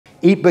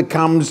it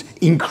becomes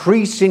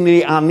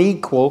increasingly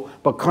unequal,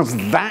 because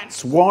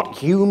that's what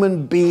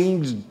human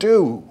beings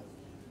do.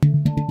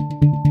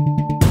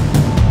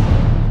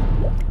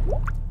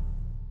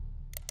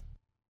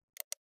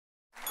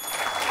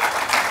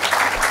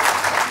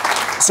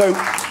 So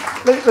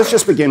let's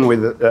just begin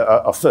with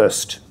our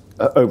first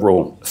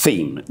overall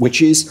theme,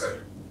 which is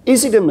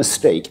it a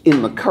mistake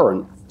in the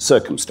current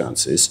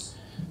circumstances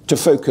to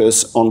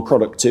focus on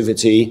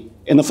productivity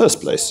in the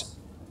first place?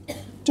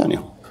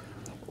 Daniel.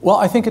 Well,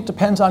 I think it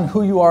depends on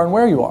who you are and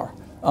where you are.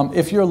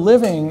 If you're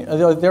living,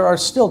 there are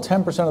still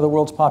 10% of the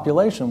world's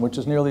population, which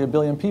is nearly 1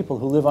 billion people,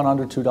 who live on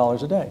under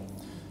 $2 a day.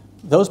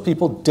 Those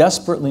people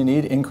desperately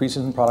need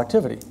increases in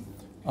productivity.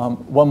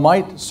 One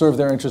might serve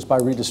their interests by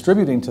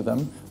redistributing to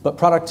them, but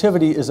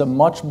productivity is a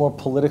much more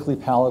politically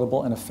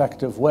palatable and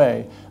effective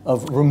way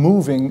of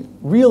removing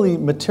really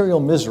material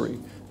misery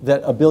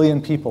that 1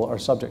 billion people are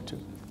subject to.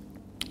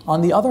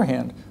 On the other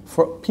hand,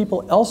 for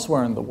people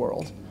elsewhere in the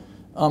world,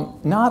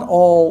 not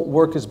all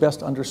work is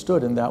best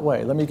understood in that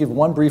way. Let me give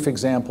one brief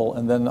example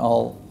and then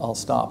I'll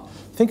stop.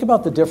 Think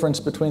about the difference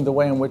between the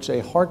way in which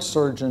a heart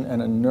surgeon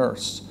and a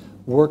nurse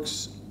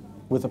works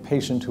with a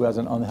patient who has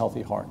an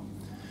unhealthy heart.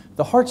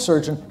 The heart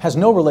surgeon has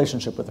no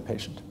relationship with the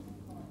patient.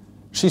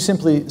 She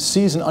simply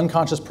sees an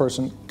unconscious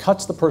person,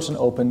 cuts the person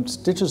open,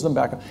 stitches them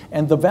back up,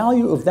 and the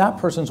value of that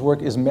person's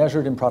work is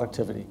measured in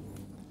productivity.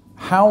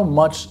 How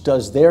much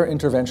does their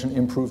intervention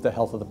improve the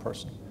health of the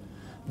person?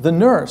 The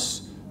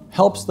nurse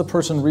helps the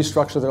person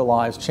restructure their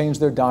lives, change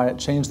their diet,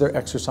 change their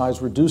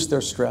exercise, reduce their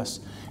stress.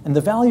 And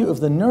the value of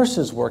the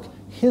nurse's work,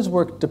 his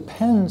work,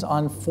 depends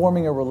on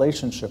forming a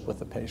relationship with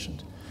the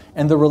patient.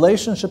 And the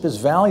relationship is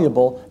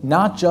valuable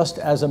not just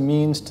as a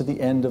means to the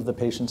end of the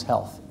patient's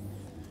health.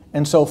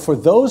 And so for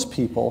those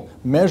people,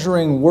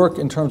 measuring work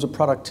in terms of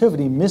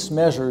productivity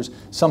mismeasures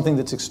something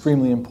that's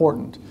extremely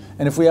important.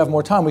 And if we have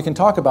more time, we can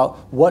talk about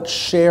what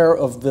share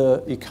of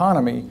the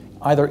economy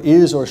either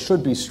is or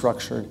should be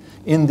structured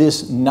in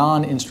this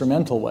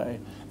non-instrumental way,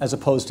 as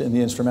opposed to in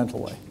the instrumental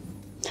way.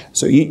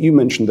 So you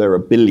mentioned there are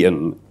 1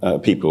 billion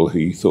people who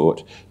you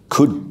thought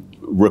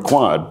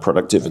required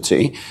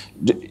productivity.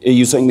 Are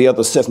you saying the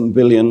other 7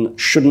 billion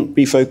shouldn't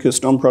be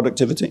focused on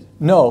productivity?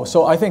 No.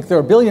 So I think there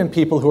are 1 billion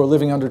people who are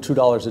living under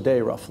 $2 a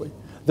day, roughly.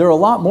 There are a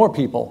lot more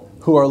people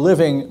who are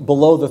living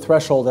below the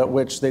threshold at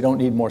which they don't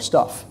need more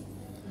stuff.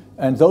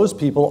 And those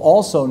people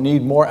also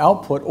need more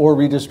output or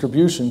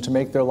redistribution to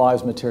make their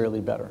lives materially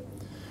better.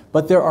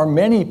 But there are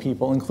many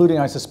people, including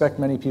I suspect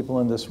many people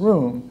in this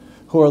room,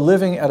 who are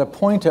living at a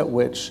point at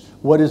which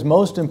what is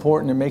most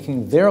important in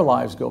making their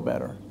lives go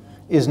better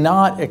is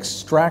not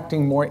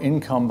extracting more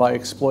income by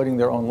exploiting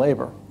their own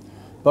labor,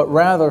 but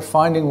rather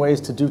finding ways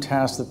to do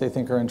tasks that they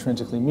think are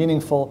intrinsically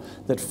meaningful,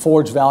 that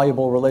forge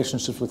valuable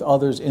relationships with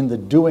others in the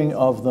doing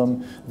of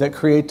them, that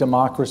create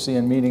democracy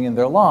and meaning in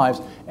their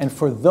lives. And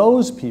for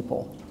those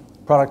people,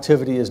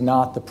 productivity is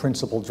not the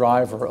principal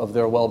driver of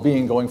their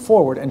well-being going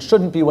forward and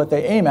shouldn't be what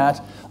they aim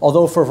at,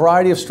 although for a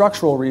variety of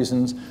structural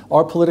reasons,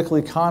 our political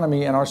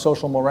economy and our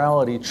social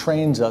morality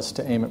trains us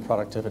to aim at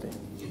productivity.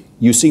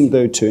 You seem,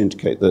 though, to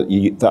indicate that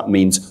that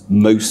means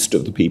most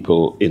of the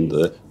people in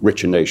the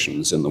richer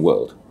nations in the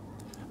world.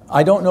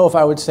 I don't know if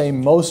I would say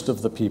most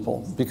of the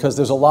people, because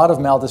there's a lot of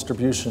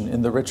maldistribution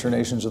in the richer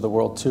nations of the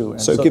world, too.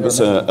 And so give us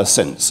a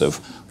sense of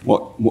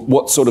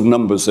what sort of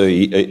numbers are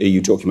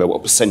you talking about,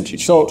 what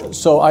percentage?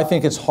 So I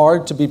think it's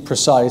hard to be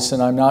precise,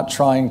 and I'm not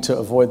trying to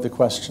avoid the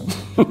question.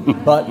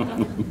 but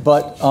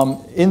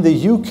in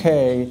the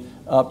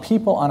UK,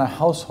 people on a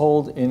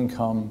household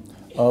income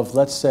of,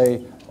 let's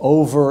say,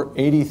 over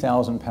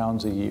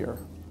 £80,000 a year.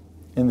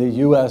 In the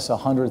US,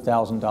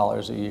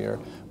 $100,000 a year,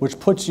 which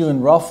puts you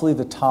in roughly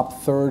the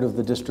top third of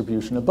the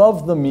distribution,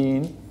 above the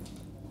mean,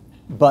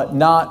 but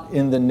not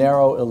in the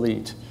narrow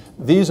elite.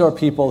 These are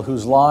people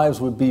whose lives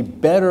would be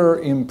better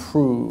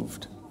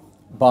improved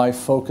by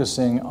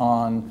focusing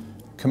on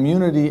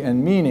community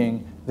and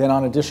meaning than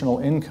on additional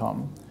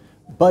income.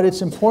 But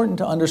it's important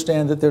to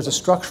understand that there's a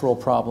structural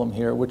problem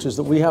here, which is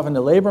that we have a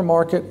labor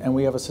market and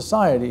we have a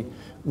society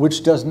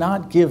which does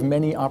not give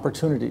many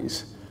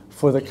opportunities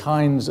for the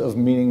kinds of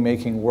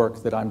meaning-making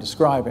work that I'm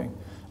describing.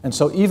 And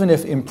so even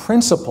if in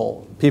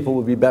principle people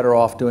would be better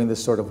off doing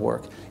this sort of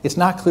work, it's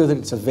not clear that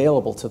it's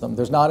available to them.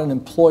 There's not an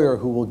employer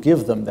who will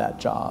give them that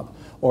job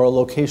or a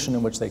location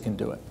in which they can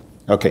do it.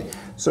 Okay,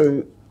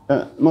 so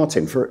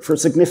Martin, for a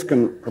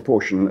significant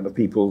proportion of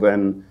people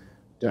then,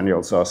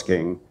 Daniel's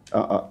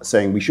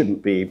saying we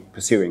shouldn't be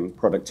pursuing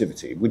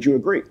productivity. Would you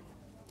agree?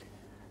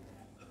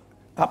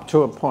 Up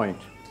to a point.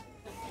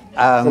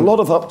 There's a lot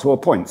of up to a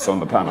points on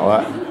the panel.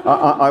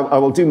 I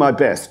will do my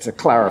best to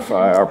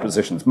clarify our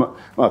positions.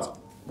 Martin.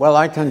 Well,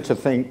 I tend to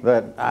think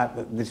that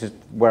this is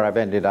where I've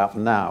ended up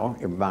now,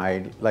 in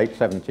my late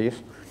 70s,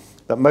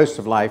 that most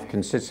of life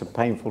consists of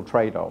painful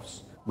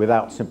trade-offs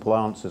without simple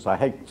answers. I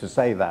hate to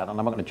say that, and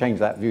I'm not going to change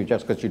that view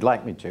just because you'd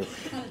like me to.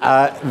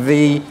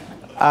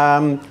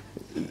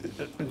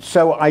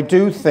 So I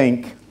do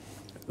think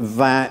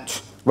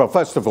that, well,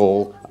 first of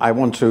all, I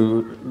want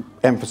to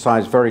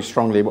emphasize very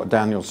strongly what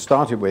Daniel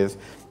started with,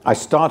 I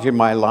started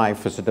my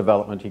life as a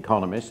development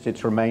economist.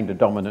 It's remained a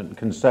dominant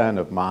concern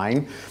of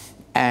mine.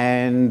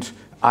 And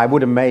I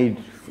would have made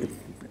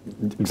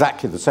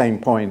exactly the same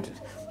point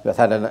that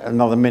had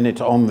another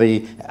minute on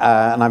the,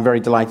 and I'm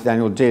very delighted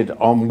Daniel did,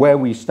 on where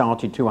we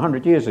started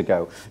 200 years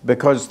ago,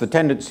 because the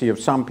tendency of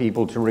some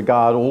people to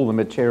regard all the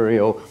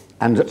material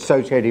and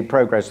associated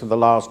progress of the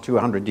last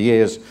 200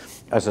 years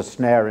as a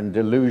snare and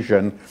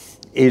delusion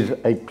is,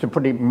 to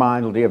put it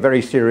mildly, a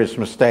very serious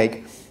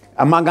mistake.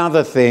 Among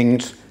other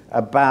things,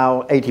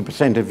 about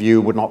 80% of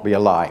you would not be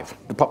alive.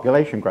 The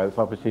population growth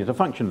obviously is a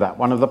function of that.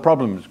 One of the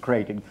problems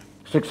creating,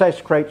 success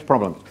creates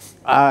problems.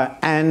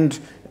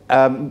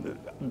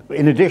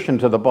 In addition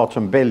to the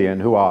bottom billion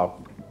who are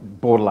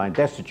borderline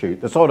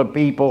destitute, the sort of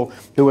people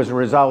who as a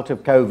result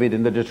of COVID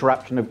and the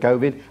disruption of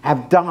COVID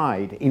have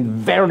died in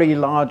very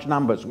large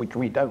numbers, which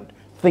we don't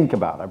think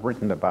about. I've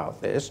written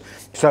about this.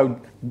 So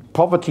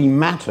poverty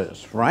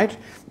matters, right?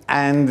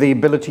 And the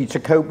ability to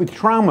cope with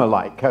trauma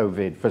like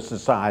COVID for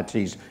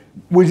societies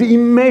was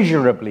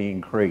immeasurably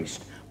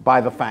increased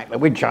by the fact that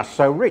we're just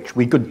so rich.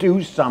 We could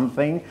do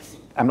something,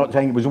 I'm not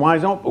saying it was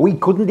wise or not, but we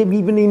couldn't have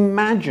even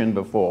imagined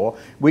before,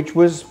 which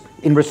was,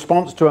 in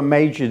response to a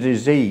major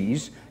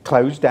disease,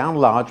 close down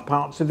large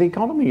parts of the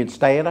economy and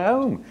stay at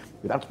home.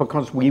 That's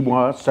because we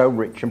were so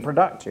rich and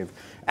productive,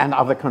 and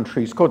other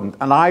countries couldn't.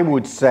 And I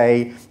would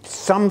say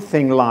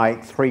something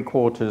like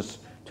 3/4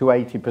 to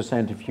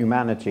 80% of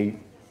humanity,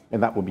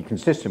 and that will be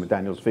consistent with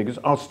Daniel's figures,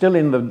 are still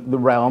in the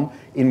realm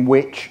in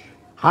which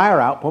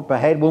higher output per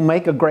head will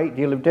make a great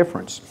deal of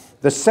difference.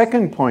 The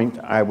second point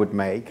I would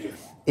make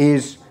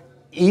is,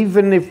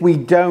 even if we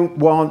don't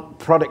want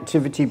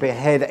productivity per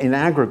head in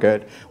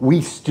aggregate,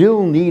 we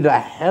still need a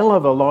hell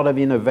of a lot of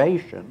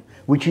innovation,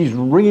 which is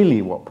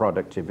really what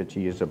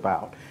productivity is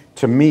about.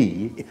 To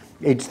me,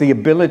 it's the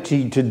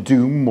ability to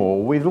do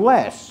more with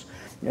less.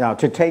 Now,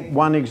 to take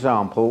one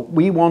example,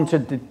 we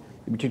wanted to,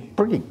 which is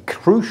pretty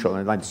crucial,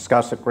 and I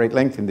discuss at great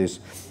length in this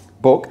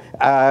book,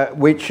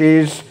 which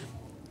is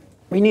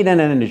we need an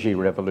energy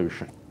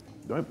revolution.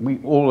 We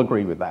all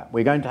agree with that.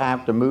 We're going to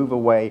have to move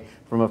away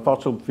from a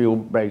fossil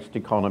fuel-based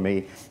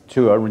economy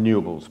to a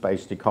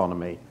renewables-based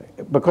economy.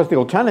 Because the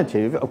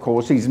alternative, of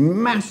course, is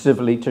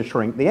massively to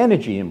shrink the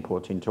energy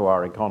input into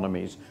our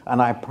economies.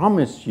 And I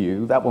promise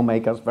you that will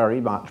make us very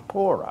much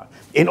poorer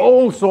in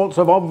all sorts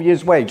of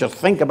obvious ways. Just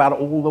think about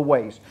all the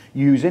ways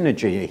you use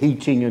energy,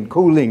 heating and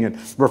cooling and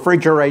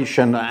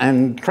refrigeration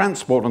and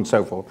transport and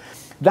so forth.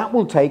 That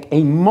will take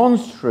a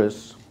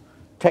monstrous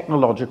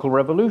technological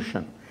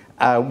revolution.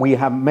 We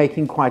are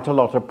making quite a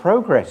lot of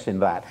progress in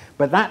that,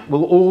 but that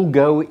will all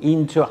go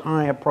into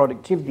higher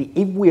productivity.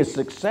 If we are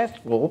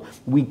successful,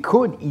 we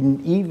could,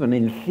 even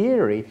in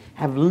theory,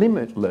 have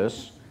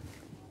limitless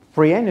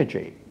free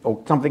energy, or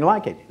something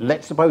like it.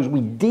 Let's suppose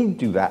we did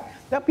do that.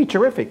 That'd be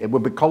terrific. It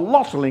would be a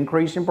colossal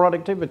increase in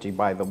productivity,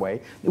 by the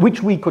way,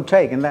 which we could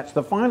take, and that's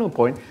the final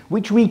point,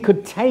 which we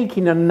could take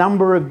in a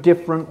number of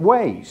different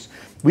ways.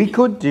 We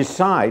could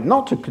decide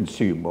not to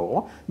consume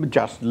more, but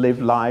just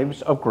live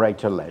lives of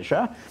greater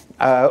leisure.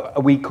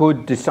 We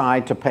could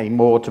decide to pay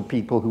more to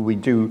people who we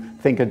do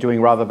think are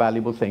doing rather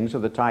valuable things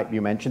of the type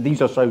you mentioned.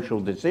 These are social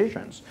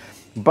decisions.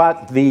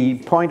 But the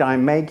point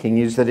I'm making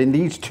is that in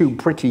these two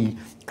pretty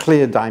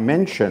clear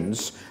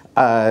dimensions,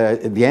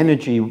 the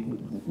energy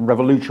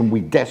revolution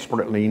we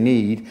desperately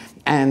need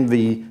and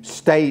the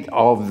state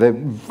of the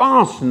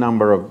vast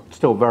number of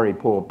still very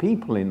poor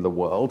people in the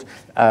world,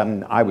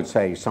 I would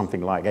say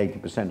something like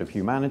 80% of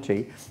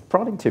humanity,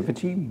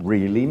 productivity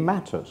really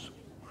matters.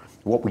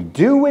 What we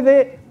do with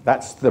it,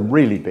 that's the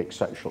really big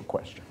social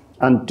question.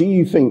 And do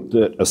you think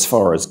that as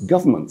far as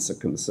governments are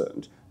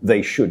concerned,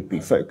 they should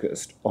be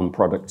focused on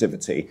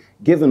productivity,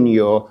 given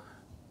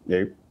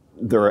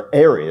there are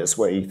areas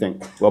where you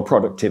think, well,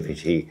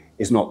 productivity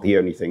is not the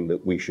only thing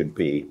that we should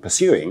be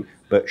pursuing,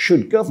 but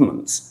should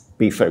governments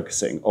be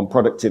focusing on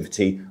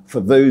productivity for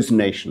those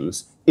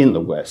nations in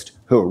the West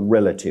who are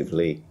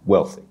relatively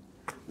wealthy?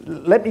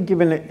 Let me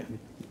give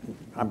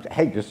I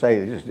hate to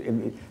say this,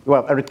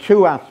 well, there are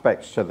two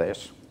aspects to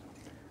this.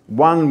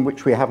 One,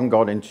 which we haven't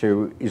got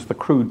into, is the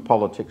crude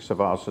politics of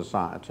our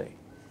society.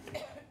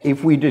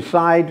 If we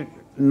decide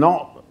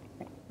not,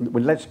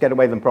 well, let's get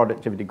away from the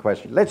productivity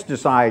question, let's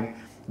decide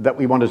that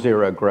we want a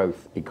zero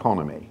growth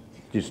economy.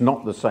 It's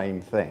not the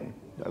same thing,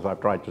 as I've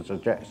tried to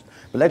suggest.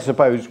 But let's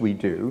suppose we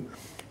do,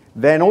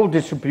 then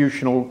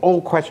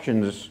all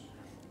questions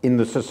in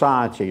the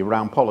society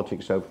around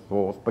politics, so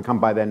forth, become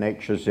by their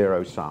nature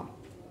zero sum.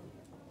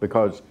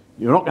 Because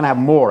you're not going to have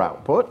more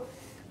output,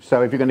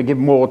 so if you're going to give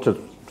more to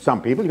some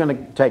people, you're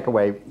going to take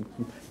away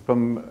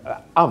from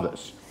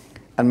others.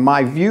 And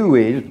my view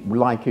is,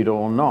 like it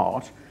or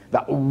not,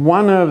 that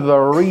one of the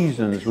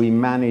reasons we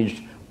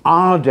managed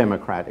our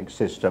democratic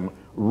system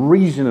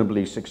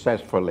reasonably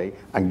successfully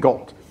and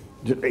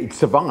it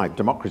survived,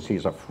 democracy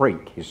is a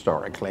freak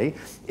historically,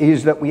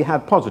 is that we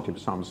have positive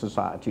sum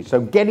society.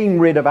 So getting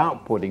rid of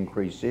output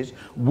increases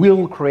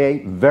will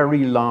create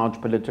very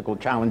large political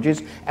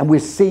challenges, and we're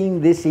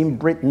seeing this in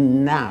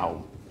Britain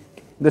now.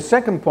 The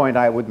second point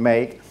I would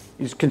make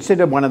is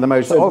considered one of the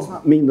most... So does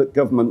that mean that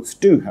governments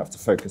do have to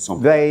focus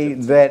on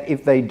that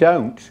if they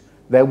don't,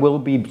 there will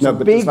be no,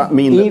 but does that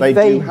mean that if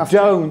they do have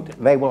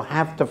don't, they will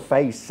have to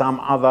face some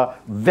other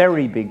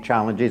very big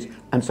challenges.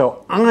 And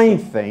so I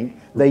think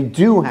they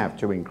do have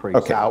to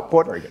increase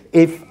output,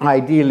 if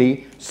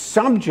ideally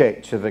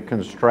subject to the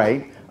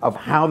constraint of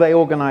how they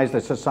organize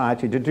their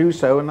society to do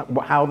so and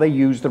how they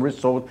use the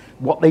resource,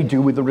 what they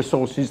do with the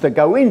resources that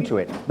go into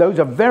it. Those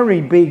are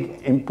very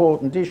big,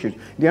 important issues.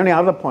 The only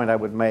other point I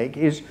would make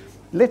is,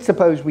 let's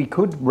suppose we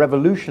could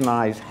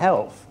revolutionize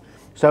health.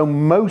 So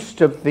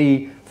most of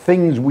the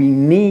things we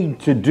need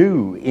to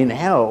do in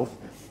health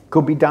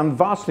could be done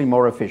vastly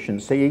more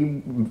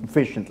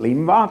efficiently,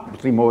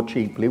 vastly more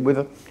cheaply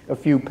with a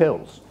few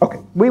pills. Okay.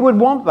 We would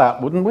want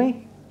that, wouldn't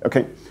we?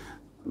 Okay.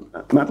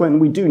 Madeleine,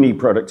 we do need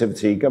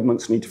productivity.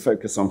 Governments need to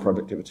focus on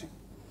productivity.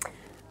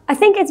 I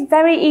think it's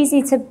very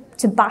easy to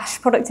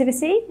bash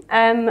productivity,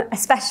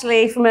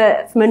 especially from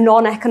a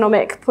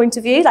non-economic point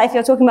of view. Like if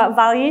you're talking about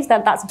values,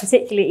 that's a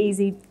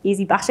particularly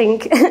easy bashing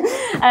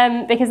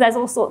because there's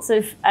all sorts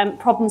of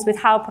problems with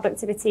how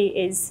productivity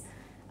is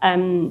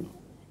used,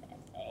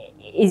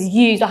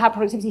 or how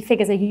productivity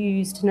figures are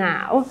used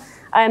now.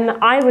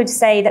 I would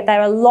say that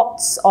there are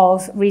lots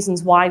of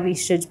reasons why we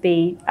should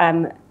view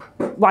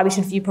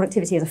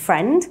productivity as a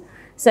friend.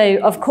 So,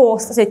 of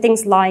course,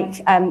 things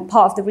like part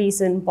of the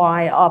reason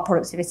why our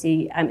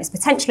productivity is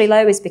potentially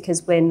low is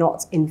because we're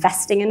not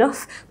investing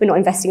enough. We're not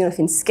investing enough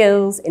in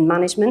skills, in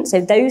management. So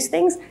those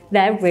things,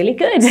 they're really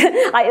good.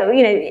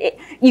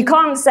 You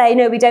can't say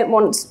no. We don't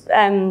want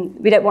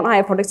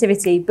higher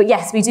productivity, but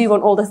yes, we do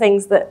want all the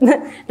things that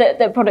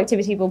that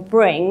productivity will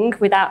bring,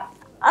 without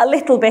a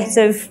little bit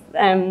of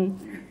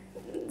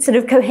sort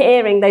of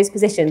cohering those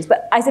positions.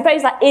 But I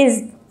suppose that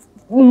is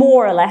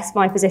more or less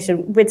my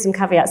position, with some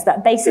caveats,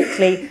 that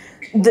basically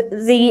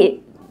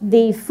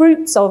the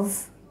fruits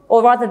of,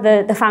 or rather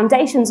the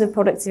foundations of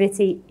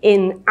productivity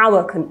in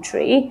our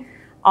country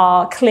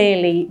are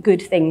clearly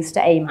good things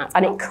to aim at,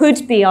 and it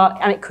could be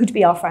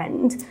our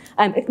friend.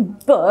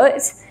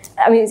 But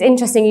I mean, it's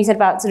interesting you said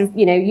about sort of,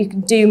 you can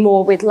do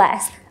more with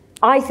less.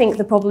 I think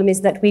the problem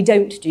is that we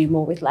don't do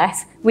more with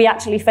less. We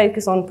actually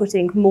focus on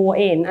putting more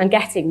in and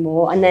getting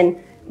more, and then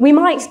we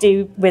might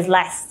do with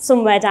less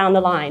somewhere down the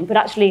line, but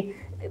actually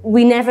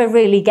we never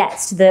really get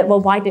to the, well,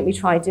 why don't we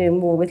try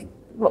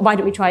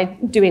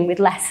doing with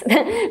less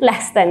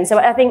then? So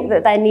I think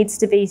that there needs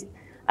to be,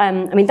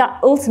 that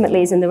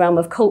ultimately is in the realm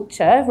of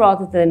culture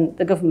rather than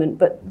the government,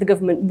 but the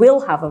government will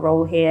have a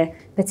role here,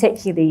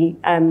 particularly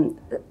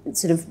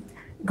sort of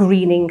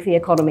greening the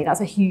economy. That's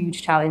a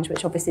huge challenge,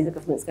 which obviously the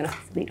government's going to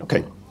have to lead up.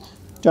 Okay.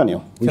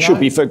 Daniel, we should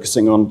be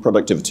focusing on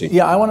productivity.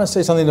 Yeah, I want to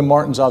say something to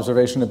Martin's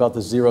observation about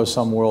the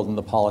zero-sum world and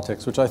the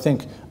politics, which I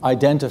think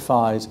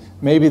identifies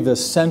maybe the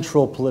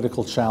central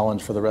political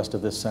challenge for the rest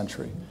of this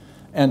century.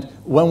 And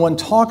when one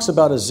talks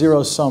about a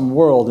zero-sum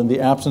world in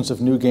the absence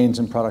of new gains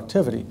in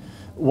productivity,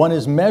 one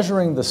is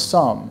measuring the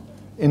sum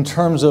in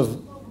terms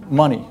of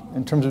money,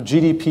 in terms of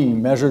GDP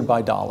measured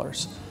by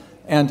dollars.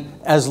 And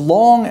as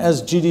long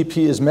as GDP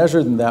is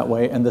measured in that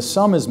way and the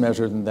sum is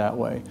measured in that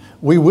way,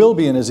 we will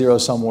be in a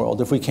zero-sum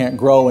world if we can't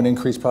grow and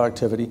increase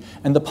productivity,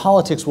 and the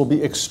politics will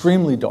be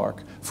extremely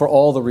dark for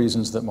all the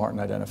reasons that Martin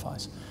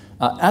identifies.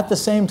 At the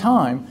same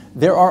time,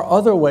 there are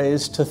other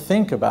ways to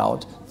think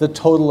about the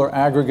total or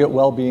aggregate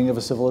well-being of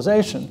a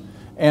civilization.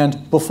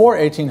 And before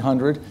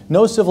 1800,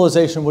 no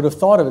civilization would have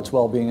thought of its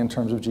well-being in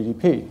terms of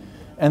GDP.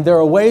 And there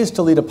are ways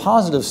to lead a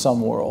positive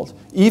sum world,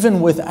 even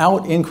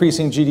without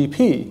increasing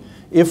GDP,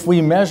 if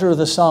we measure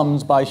the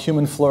sums by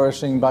human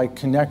flourishing, by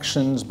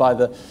connections, by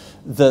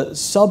the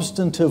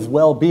substantive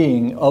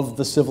well-being of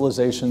the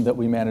civilization that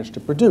we manage to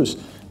produce.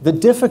 The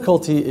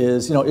difficulty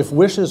is, if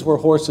wishes were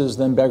horses,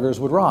 then beggars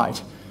would ride.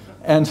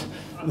 And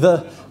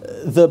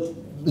the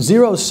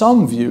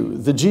zero-sum view,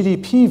 the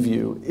GDP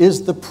view,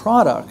 is the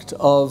product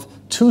of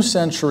 2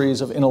 centuries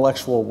of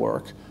intellectual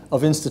work,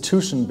 of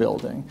institution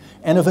building,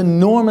 and of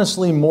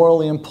enormously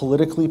morally and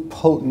politically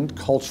potent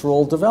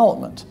cultural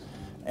development.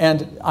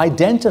 And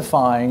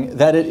identifying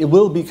that it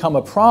will become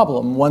a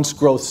problem once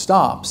growth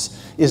stops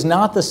is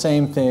not the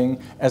same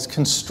thing as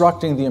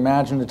constructing the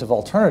imaginative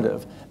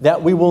alternative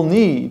that we will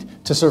need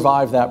to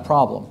survive that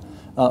problem.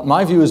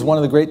 My view is one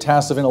of the great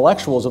tasks of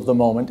intellectuals of the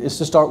moment is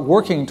to start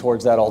working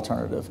towards that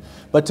alternative.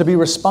 But to be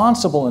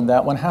responsible in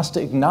that, one has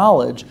to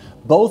acknowledge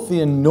both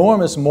the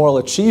enormous moral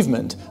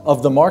achievement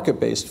of the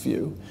market-based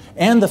view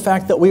and the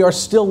fact that we are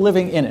still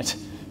living in it,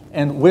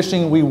 and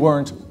wishing we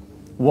weren't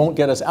won't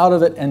get us out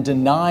of it, and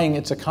denying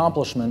its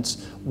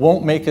accomplishments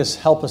won't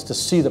help us to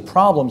see the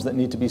problems that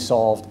need to be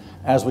solved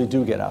as we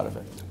do get out of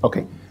it.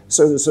 Okay,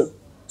 so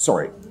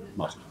sorry,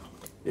 Martin.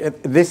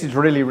 This is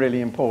really,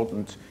 really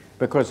important,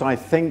 because I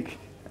think,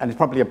 and it's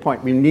probably a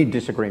point, we need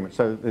disagreement.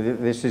 So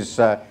this is,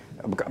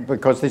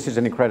 because this is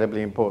an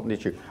incredibly important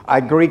issue. I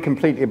agree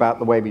completely about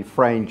the way we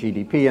frame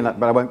GDP,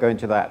 but I won't go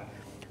into that.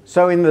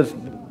 So in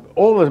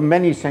all the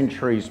many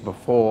centuries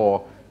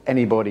before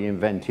anybody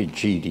invented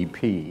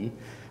GDP,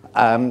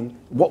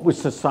 what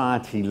was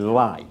society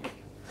like?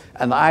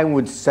 And I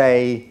would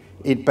say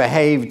it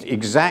behaved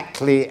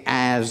exactly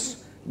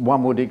as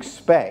one would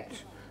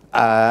expect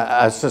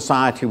a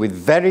society with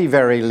very,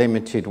 very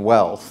limited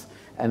wealth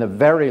and a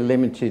very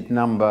limited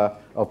number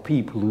of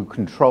people who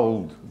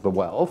controlled the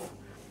wealth,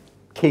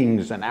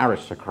 kings and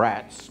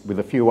aristocrats with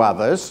a few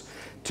others,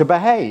 to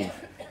behave.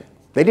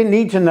 They didn't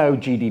need to know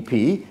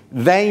GDP.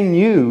 They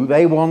knew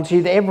they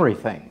wanted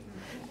everything.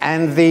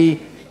 And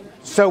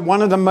so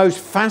one of the most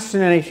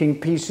fascinating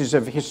pieces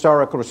of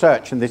historical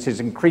research, and this is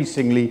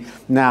increasingly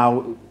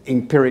now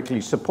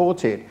empirically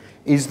supported,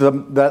 is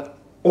that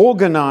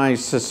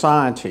organized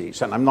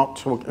societies, and I'm not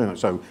talking,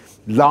 so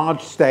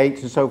large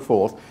states and so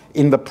forth,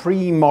 in the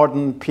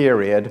pre-modern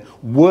period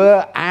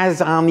were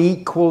as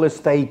unequal as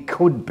they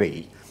could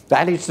be.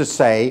 That is to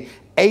say,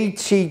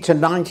 80 to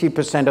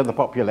 90% of the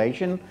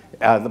population,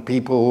 the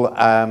people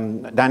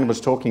Dan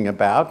was talking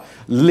about,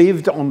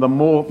 lived on the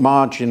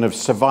margin of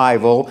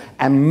survival,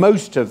 and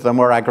most of them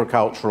were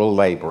agricultural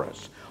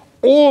laborers.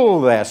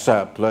 All their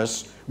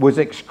surplus was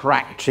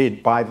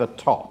extracted by the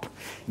top.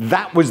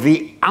 That was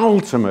the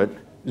ultimate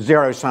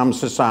zero-sum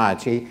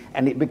society,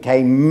 and it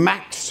became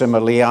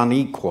maximally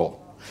unequal.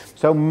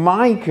 So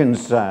my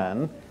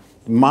concern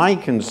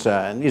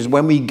is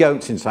when we go,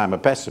 since I'm a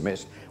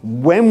pessimist,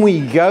 when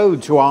we go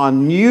to our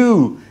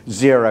new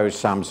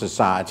zero-sum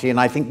society, and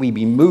I think we've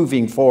been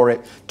moving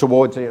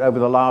towards it over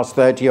the last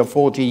 30 or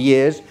 40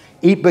 years,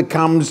 it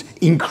becomes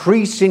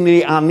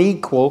increasingly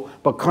unequal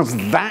because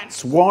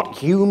that's what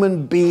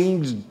human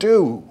beings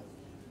do.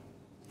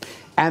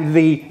 And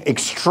the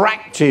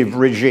extractive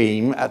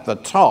regime at the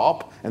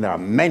top, and there are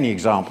many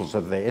examples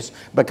of this,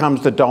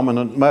 becomes the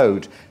dominant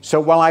mode. So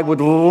while I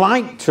would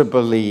like to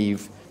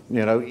believe,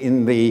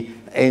 in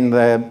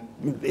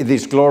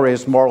this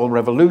glorious moral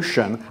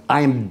revolution,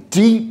 I am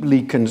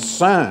deeply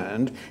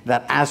concerned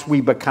that as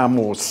we become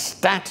more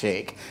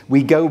static,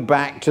 we go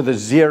back to the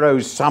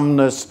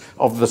zero-sumness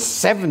of the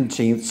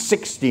 17th,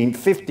 16th,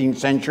 15th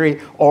century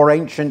or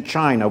ancient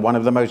China, one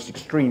of the most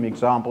extreme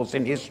examples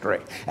in history.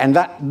 And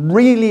that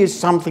really is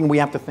something we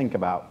have to think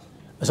about.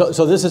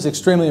 So this is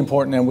extremely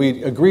important, and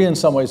we agree in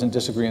some ways and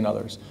disagree in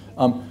others.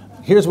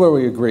 Here's where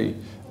we agree.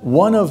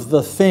 One of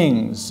the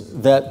things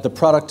that the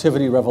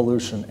productivity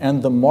revolution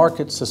and the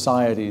market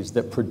societies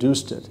that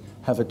produced it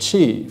have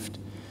achieved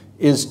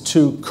is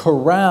to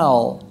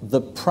corral the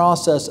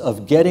process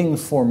of getting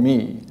for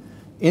me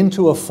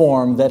into a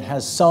form that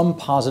has some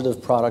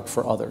positive product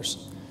for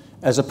others,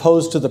 as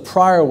opposed to the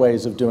prior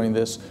ways of doing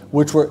this,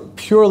 which were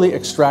purely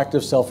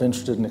extractive,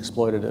 self-interested, and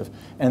exploitative,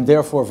 and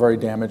therefore very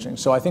damaging.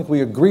 So I think we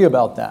agree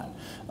about that.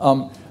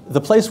 The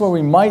place where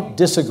we might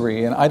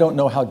disagree, and I don't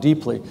know how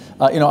deeply,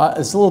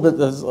 it's a little bit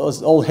this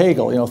old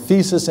Hegel,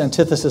 thesis,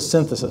 antithesis,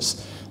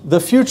 synthesis. The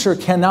future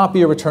cannot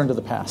be a return to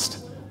the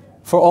past,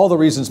 for all the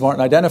reasons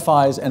Martin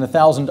identifies, and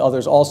 1,000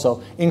 others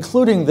also,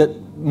 including that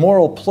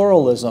moral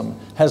pluralism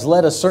has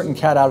let a certain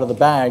cat out of the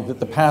bag that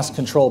the past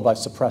controlled by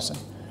suppressing.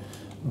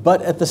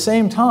 But at the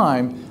same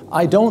time,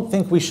 I don't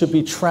think we should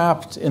be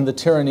trapped in the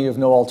tyranny of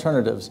no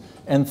alternatives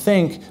and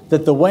think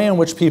that the way in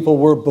which people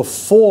were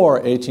before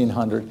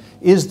 1800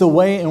 is the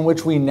way in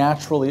which we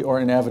naturally or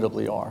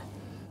inevitably are.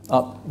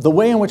 The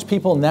way in which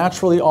people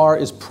naturally are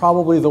is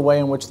probably the way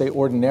in which they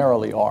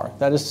ordinarily are.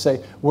 That is to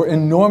say, we're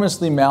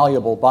enormously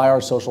malleable by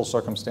our social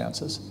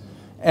circumstances.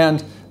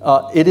 And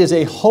it is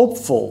a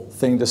hopeful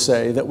thing to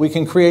say that we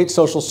can create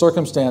social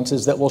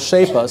circumstances that will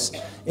shape us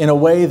in a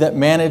way that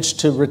manage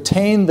to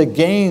retain the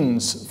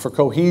gains for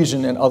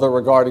cohesion and other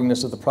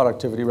regardingness of the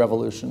productivity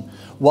revolution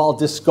while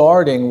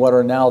discarding what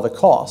are now the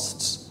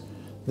costs.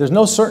 There's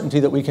no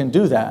certainty that we can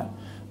do that,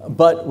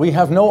 but we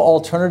have no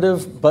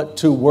alternative but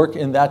to work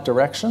in that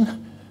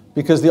direction,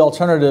 because the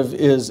alternative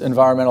is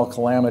environmental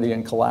calamity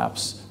and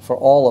collapse for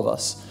all of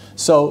us.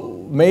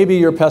 So maybe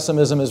your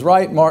pessimism is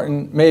right,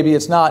 Martin, maybe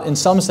it's not. In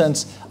some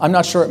sense, I'm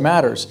not sure it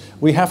matters.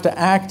 We have to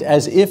act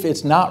as if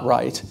it's not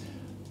right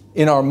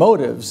in our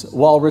motives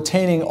while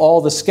retaining all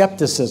the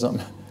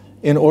skepticism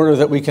in order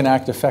that we can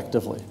act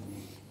effectively.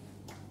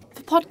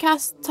 For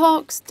podcasts,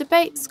 talks,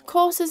 debates,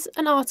 courses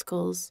and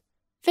articles,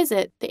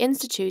 visit the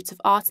Institute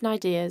of Art and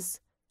Ideas.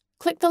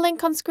 Click the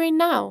link on screen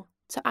now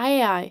to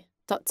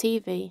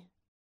iai.tv.